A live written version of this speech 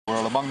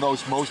Among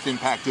those most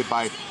impacted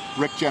by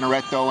Rick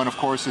Jeanneret, though, and of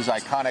course his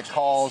iconic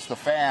calls, the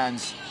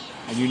fans,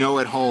 and you know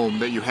at home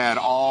that you had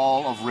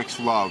all of Rick's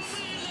love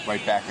right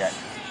back at you.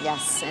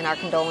 Yes, and our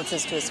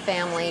condolences to his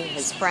family,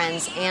 his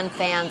friends, and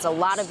fans. A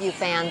lot of you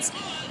fans,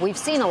 we've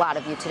seen a lot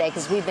of you today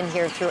because we've been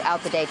here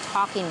throughout the day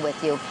talking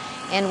with you,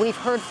 and we've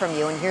heard from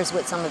you, and here's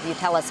what some of you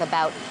tell us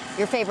about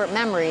your favorite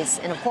memories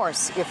and, of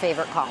course, your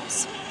favorite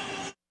calls.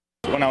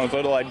 When I was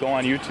little, I'd go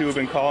on YouTube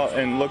and call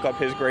and look up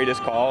his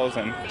greatest calls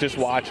and just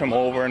watch them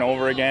over and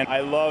over again.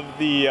 I love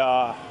the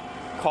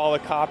call a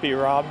cop, he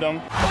robbed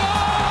him.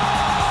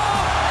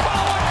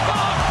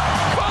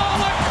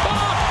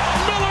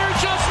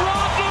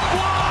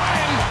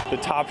 The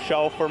top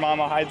shelf where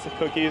Mama hides the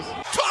cookies.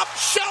 Top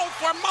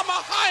shelf where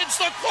Mama hides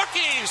the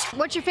cookies!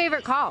 What's your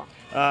favorite call?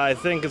 I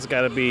think it's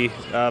got to be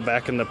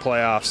back in the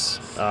playoffs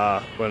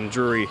when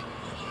Drury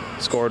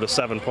scored a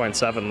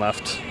 7.7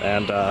 left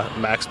and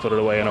Max put it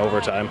away in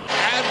overtime.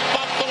 And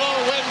Buffalo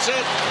wins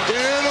it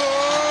in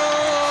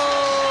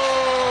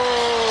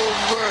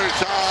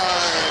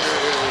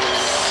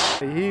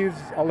overtime! He's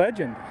a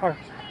legend.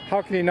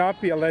 How can he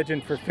not be a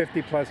legend for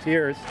 50-plus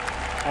years?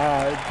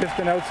 Just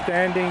an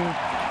outstanding,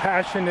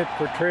 passionate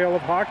portrayal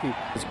of hockey.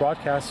 His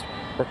broadcasts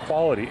were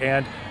quality,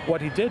 and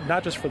what he did,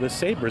 not just for the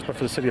Sabres, but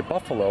for the city of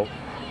Buffalo,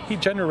 he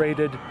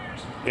generated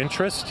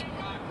interest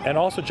and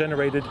also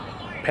generated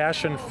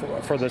passion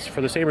for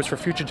the Sabres for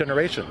future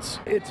generations.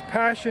 It's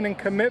passion and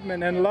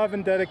commitment and love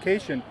and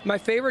dedication. My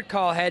favorite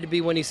call had to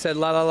be when he said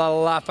La La La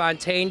La La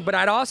Fontaine, but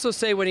I'd also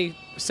say when he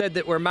said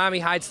that where Mommy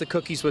hides the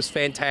cookies was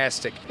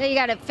fantastic. You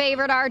got a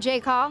favorite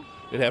RJ call?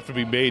 It'd have to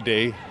be May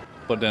Day,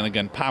 but then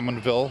again,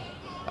 Pominville.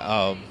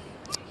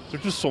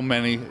 There's just so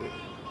many.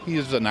 He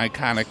is an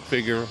iconic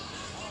figure,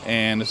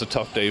 and it's a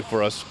tough day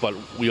for us, but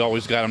we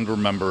always got him to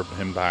remember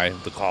him by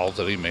the calls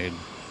that he made.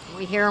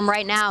 We hear him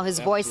right now. His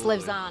voice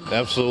lives on.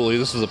 Absolutely.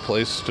 This is a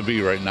place to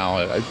be right now.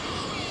 I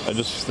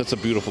just, that's a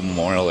beautiful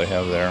memorial they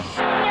have there.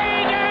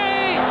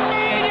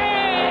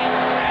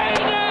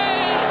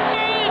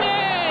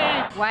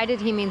 Why did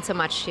he mean so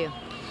much to you?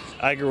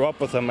 I grew up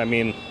with him. I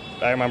mean,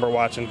 I remember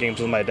watching games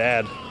with my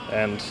dad,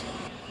 and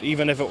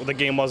even if the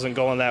game wasn't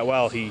going that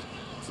well, he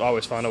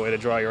always found a way to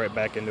draw you right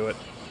back into it.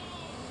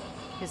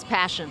 His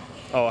passion.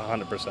 Oh,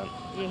 100%.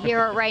 You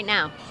hear it right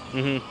now.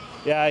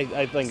 Yeah,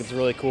 I think it's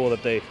really cool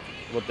that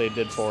what they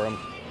did for him.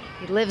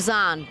 He lives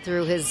on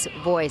through his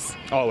voice.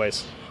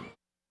 Always.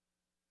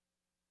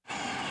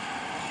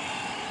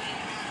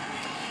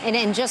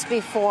 And just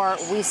before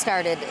we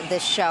started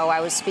this show, I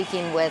was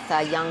speaking with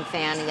a young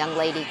fan, a young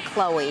lady,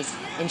 Chloe,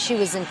 and she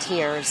was in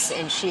tears,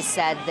 and she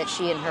said that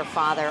she and her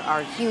father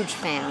are huge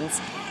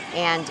fans,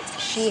 and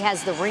she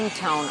has the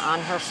ringtone on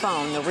her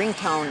phone. The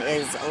ringtone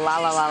is La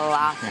La La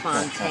La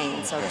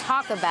Fontaine. So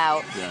talk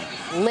about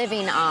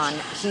living on.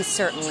 He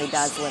certainly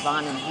does live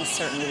on, and he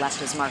certainly left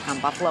his mark on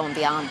Buffalo and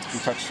beyond. You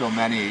touched so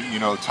many, you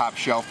know, top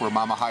shelf where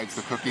Mama hides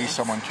the cookies.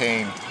 Someone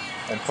came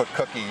and put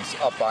cookies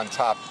up on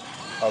top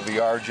of the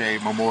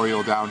RJ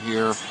Memorial down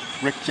here.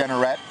 Rick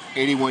Jeanneret,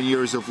 81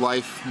 years of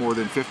life, more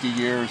than 50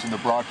 years in the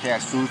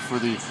broadcast booth for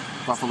the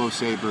Buffalo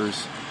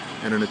Sabres,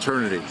 and an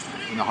eternity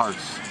in the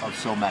hearts of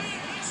so many.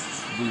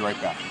 We'll be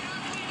right back.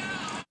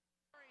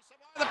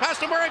 The pass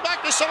to Murray,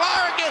 back to Solar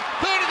again.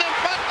 Put it in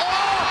front.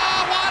 Oh!